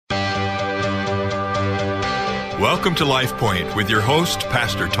Welcome to Life Point with your host,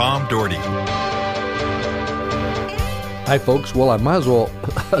 Pastor Tom Dougherty. Hi, folks. Well, I might as well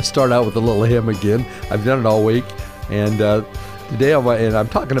start out with a little hymn again. I've done it all week, and today I'm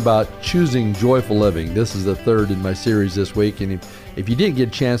talking about choosing joyful living. This is the third in my series this week, and if you didn't get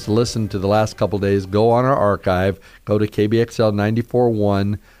a chance to listen to the last couple of days, go on our archive, go to KBXL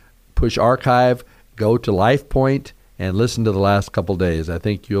 94.1, push archive, go to Life Point, and listen to the last couple of days. I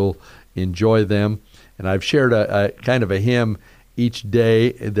think you'll enjoy them. And I've shared a kind of a hymn each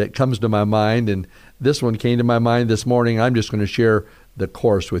day that comes to my mind, and this one came to my mind this morning. I'm just going to share the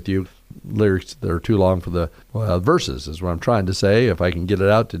chorus with you. Lyrics that are too long for the verses is what I'm trying to say, if I can get it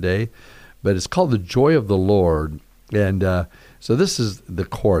out today. But it's called The Joy of the Lord. And so this is the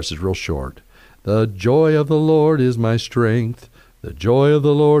chorus. It's real short. The joy of the Lord is my strength. The joy of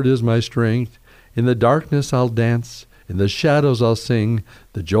the Lord is my strength. In the darkness I'll dance. In the shadows I'll sing,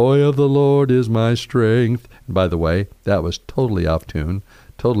 the joy of the Lord is my strength. And by the way, that was totally off tune,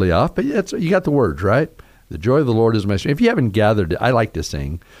 totally off, but you got the words, right? The joy of the Lord is my strength. If you haven't gathered, I like to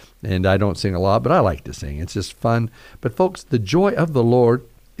sing, and I don't sing a lot, but I like to sing. It's just fun. But folks, the joy of the Lord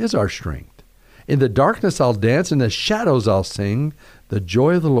is our strength. In the darkness I'll dance, in the shadows I'll sing, the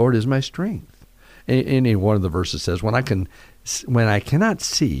joy of the Lord is my strength. And one of the verses says, when I cannot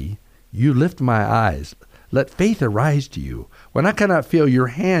see, you lift my eyes. Let faith arise to you. When I cannot feel your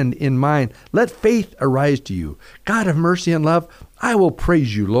hand in mine, let faith arise to you. God of mercy and love, I will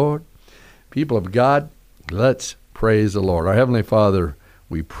praise you, Lord. People of God, let's praise the Lord. Our Heavenly Father,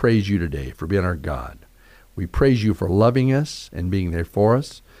 we praise you today for being our God. We praise you for loving us and being there for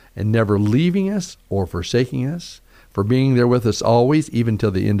us and never leaving us or forsaking us, for being there with us always, even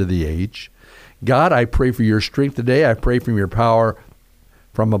till the end of the age. God, I pray for your strength today. I pray for your power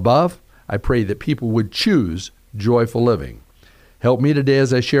from above. I pray that people would choose joyful living. Help me today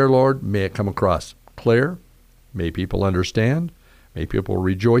as I share, Lord. May it come across clear. May people understand. May people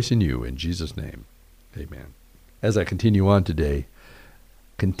rejoice in you. In Jesus' name, amen. As I continue on today,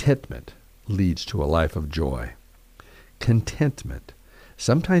 contentment leads to a life of joy. Contentment.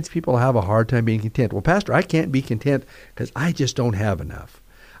 Sometimes people have a hard time being content. Well, Pastor, I can't be content because I just don't have enough.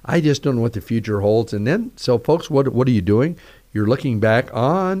 I just don't know what the future holds. And then, so folks, what are you doing? You're looking back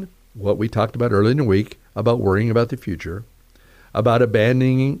on what we talked about earlier in the week about worrying about the future, about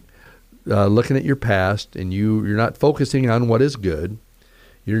abandoning, looking at your past, and you're not focusing on what is good.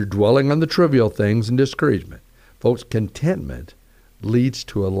 You're dwelling on the trivial things and discouragement. Folks, contentment leads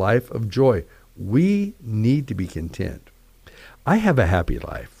to a life of joy. We need to be content. I have a happy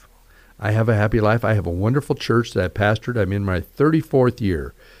life. I have a wonderful church that I pastored. I'm in my 34th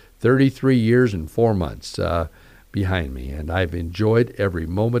year, 33 years and 4 months behind me, and I've enjoyed every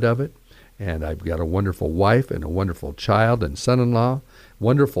moment of it, and I've got a wonderful wife and a wonderful child and son-in-law,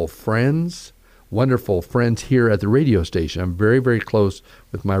 wonderful friends here at the radio station. I'm very, very close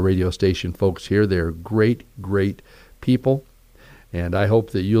with my radio station folks here. They're great, great people, and I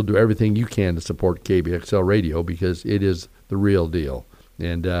hope that you'll do everything you can to support KBXL Radio because it is the real deal,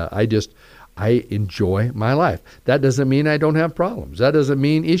 and I enjoy my life. That doesn't mean I don't have problems. That doesn't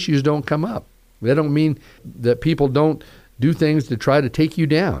mean issues don't come up. That don't mean that people don't do things to try to take you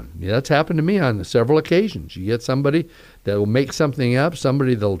down. Yeah, that's happened to me on several occasions. You get somebody that will make something up,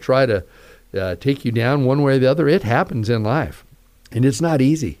 somebody that will try to take you down one way or the other. It happens in life, and it's not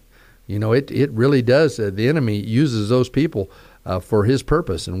easy. You know, it really does. The enemy uses those people for his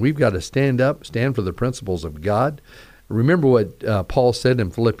purpose, and we've got to stand up, stand for the principles of God. Remember what Paul said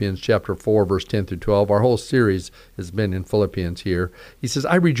in Philippians chapter 4, verse 10 through 12. Our whole series has been in Philippians here. He says,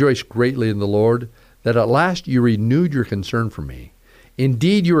 I rejoice greatly in the Lord that at last you renewed your concern for me.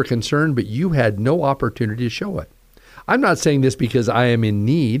 Indeed, you were concerned, but you had no opportunity to show it. I'm not saying this because I am in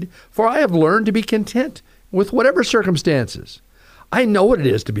need, for I have learned to be content with whatever circumstances. I know what it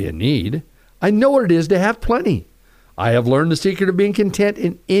is to be in need. I know what it is to have plenty. I have learned the secret of being content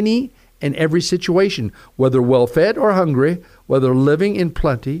in any and every situation, whether well-fed or hungry, whether living in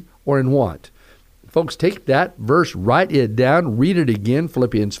plenty or in want. Folks, take that verse, write it down, read it again,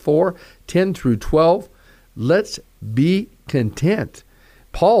 Philippians 4, 10 through 12. Let's be content.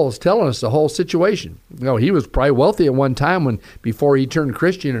 Paul's telling us the whole situation. You know, he was probably wealthy at one time before he turned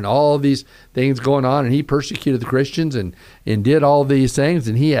Christian and all these things going on, and he persecuted the Christians and did all these things,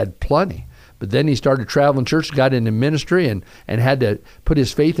 and he had plenty. But then he started traveling church, got into ministry, and had to put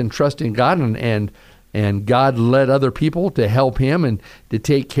his faith and trust in God, and God led other people to help him and to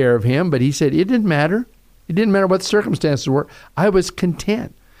take care of him. But he said it didn't matter. It didn't matter what the circumstances were. I was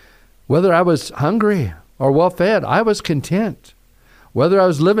content. Whether I was hungry or well-fed, I was content. Whether I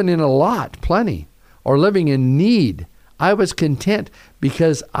was living in a lot, plenty, or living in need, I was content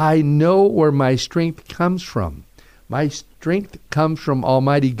because I know where my strength comes from. My strength comes from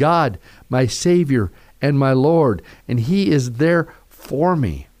Almighty God, my Savior and my Lord, and He is there for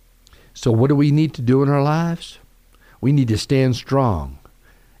me. So what do we need to do in our lives? We need to stand strong,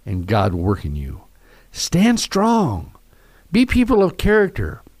 and God will work in you. Stand strong. Be people of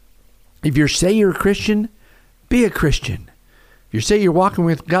character. If you say you're a Christian, be a Christian. If you say you're walking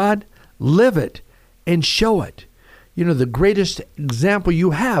with God, live it and show it. You know, the greatest example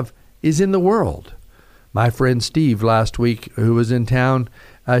you have is in the world. My friend Steve last week, who was in town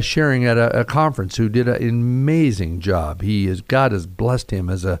sharing at a conference, who did an amazing job. God has blessed him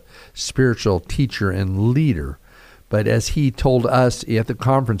as a spiritual teacher and leader. But as he told us at the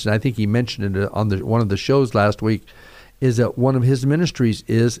conference, and I think he mentioned it on one of the shows last week, is that one of his ministries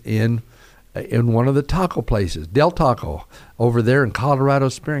is in one of the taco places, Del Taco, over there in Colorado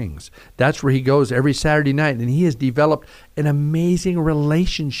Springs. That's where he goes every Saturday night, and he has developed an amazing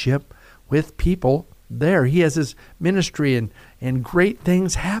relationship with people there. He has his ministry, and great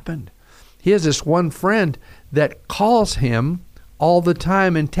things happened. He has this one friend that calls him all the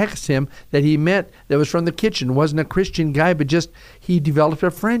time and texts him that he met that was from the kitchen, wasn't a Christian guy, but just he developed a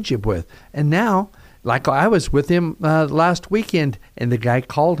friendship with. And now, like I was with him last weekend, and the guy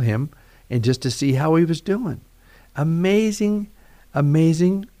called him and just to see how he was doing. Amazing,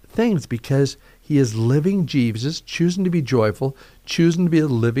 amazing things, because he is living Jesus, choosing to be joyful, choosing to be a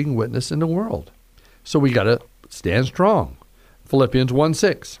living witness in the world. So we got to stand strong. Philippians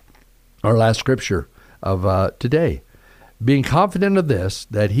 1:6, our last scripture of today. Being confident of this,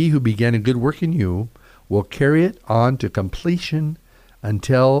 that he who began a good work in you will carry it on to completion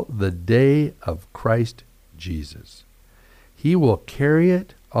until the day of Christ Jesus. He will carry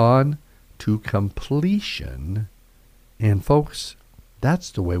it on to completion. And folks,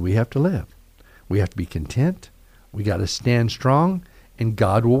 that's the way we have to live. We have to be content. We got to stand strong, and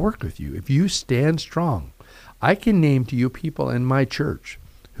God will work with you. If you stand strong, I can name to you people in my church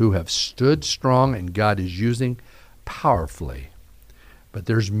who have stood strong and God is using powerfully. But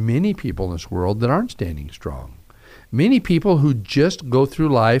there's many people in this world that aren't standing strong. Many people who just go through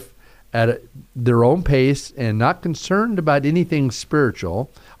life at their own pace and not concerned about anything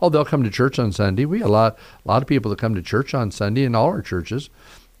spiritual. Oh, they'll come to church on Sunday. We have a lot of people that come to church on Sunday in all our churches.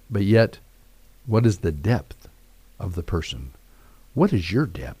 But yet, what is the depth of the person? What is your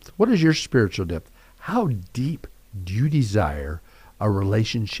depth? What is your spiritual depth? How deep do you desire a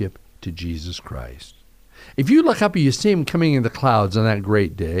relationship to Jesus Christ? If you look up and you see him coming in the clouds on that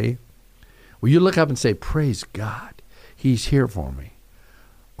great day, will you look up and say, praise God, he's here for me?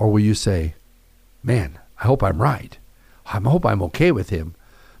 Or will you say, man, I hope I'm right. I hope I'm okay with him.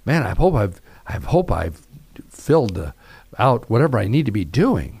 Man, I hope I've filled out whatever I need to be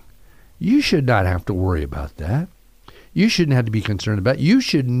doing. You should not have to worry about that. You shouldn't have to be concerned about it. You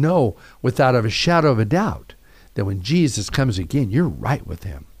should know without a shadow of a doubt that when Jesus comes again, you're right with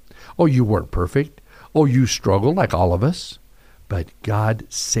him. Oh, you weren't perfect. Oh, you struggled like all of us. But God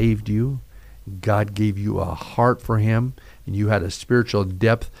saved you. God gave you a heart for him, and you had a spiritual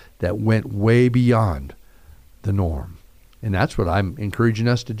depth that went way beyond the norm. And that's what I'm encouraging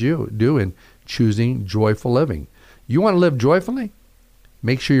us to do in choosing joyful living. You want to live joyfully?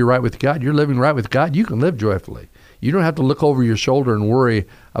 Make sure you're right with God. You're living right with God. You can live joyfully. You don't have to look over your shoulder and worry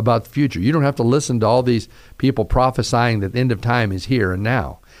about the future. You don't have to listen to all these people prophesying that the end of time is here and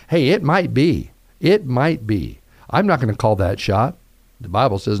now. Hey, it might be. It might be. I'm not going to call that shot. The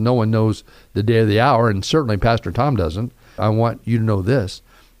Bible says no one knows the day or the hour, and certainly Pastor Tom doesn't. I want you to know this.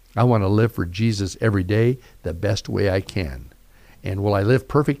 I want to live for Jesus every day the best way I can. And will I live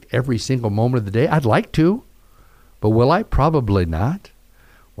perfect every single moment of the day? I'd like to. But will I? Probably not.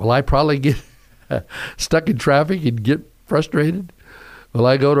 Will I probably get stuck in traffic and get frustrated? Will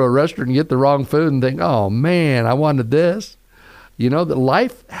I go to a restaurant and get the wrong food and think, oh man, I wanted this? You know, that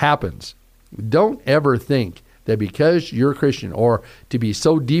life happens. Don't ever think that because you're a Christian or to be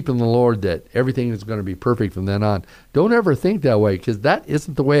so deep in the Lord that everything is going to be perfect from then on. Don't ever think that way, because that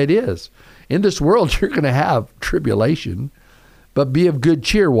isn't the way it is. In this world, you're going to have tribulation, but be of good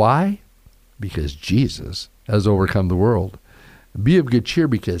cheer. Why? Because Jesus has overcome the world. Be of good cheer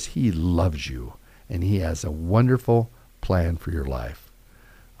because he loves you and he has a wonderful plan for your life.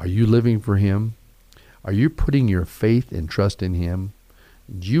 Are you living for him? Are you putting your faith and trust in him?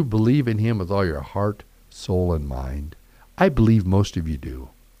 Do you believe in him with all your heart, soul, and mind? I believe most of you do.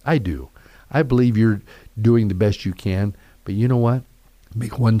 I do. I believe you're doing the best you can, but you know what?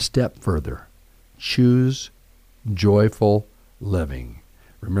 Make one step further. Choose joyful living.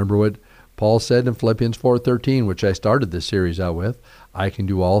 Remember what Paul said in Philippians 4:13, which I started this series out with, I can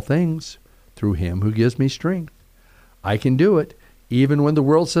do all things through him who gives me strength. I can do it even when the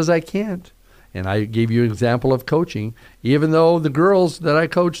world says I can't. And I gave you an example of coaching. Even though the girls that I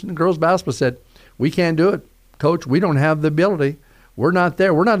coached in the girls basketball said, we can't do it, Coach. We don't have the ability. We're not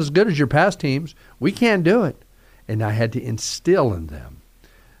there. We're not as good as your past teams. We can't do it. And I had to instill in them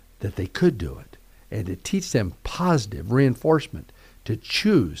that they could do it and to teach them positive reinforcement, to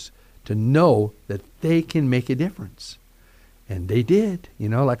choose, to know that they can make a difference. And they did.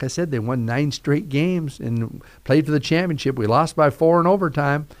 Like I said, they won 9 straight games and played for the championship. We lost by 4 in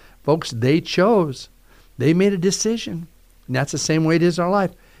overtime. Folks, they chose. They made a decision. And that's the same way it is in our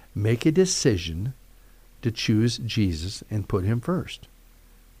life. Make a decision to choose Jesus and put him first.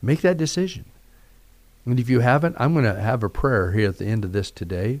 Make that decision. And if you haven't, I'm going to have a prayer here at the end of this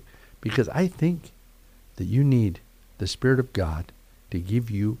today, because I think that you need the Spirit of God to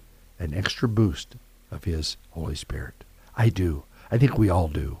give you an extra boost of his Holy Spirit. I do. I think we all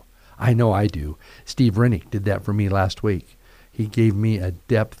do. I know I do. Steve Rennick did that for me last week. He gave me a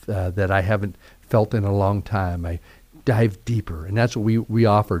depth that I haven't felt in a long time. I dive deeper, and that's what we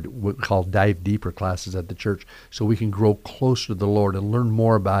offered, what we call dive deeper classes at the church, so we can grow closer to the Lord and learn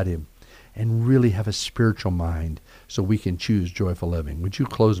more about him and really have a spiritual mind so we can choose joyful living. Would you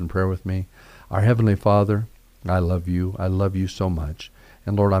close in prayer with me? Our Heavenly Father, I love you. I love you so much.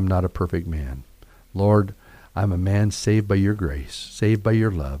 And Lord, I'm not a perfect man. Lord, I'm a man saved by your grace, saved by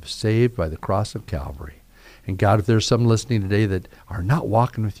your love, saved by the cross of Calvary. And God, if there's some listening today that are not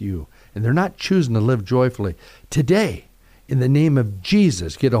walking with you and they're not choosing to live joyfully, today, in the name of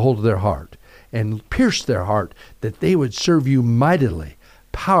Jesus, get a hold of their heart and pierce their heart that they would serve you mightily,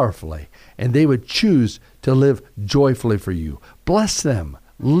 powerfully, and they would choose to live joyfully for you. Bless them,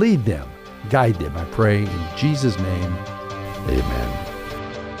 lead them, guide them, I pray in Jesus' name, amen.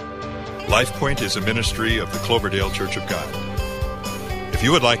 LifePoint is a ministry of the Cloverdale Church of God. If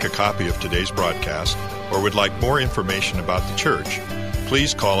you would like a copy of today's broadcast or would like more information about the church,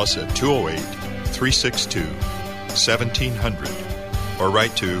 please call us at 208-362-1700 or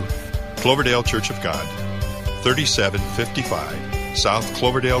write to Cloverdale Church of God, 3755 South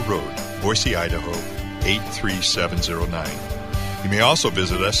Cloverdale Road, Boise, Idaho, 83709. You may also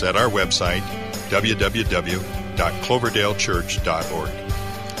visit us at our website, www.cloverdalechurch.org.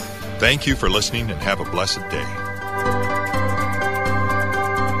 Thank you for listening and have a blessed day.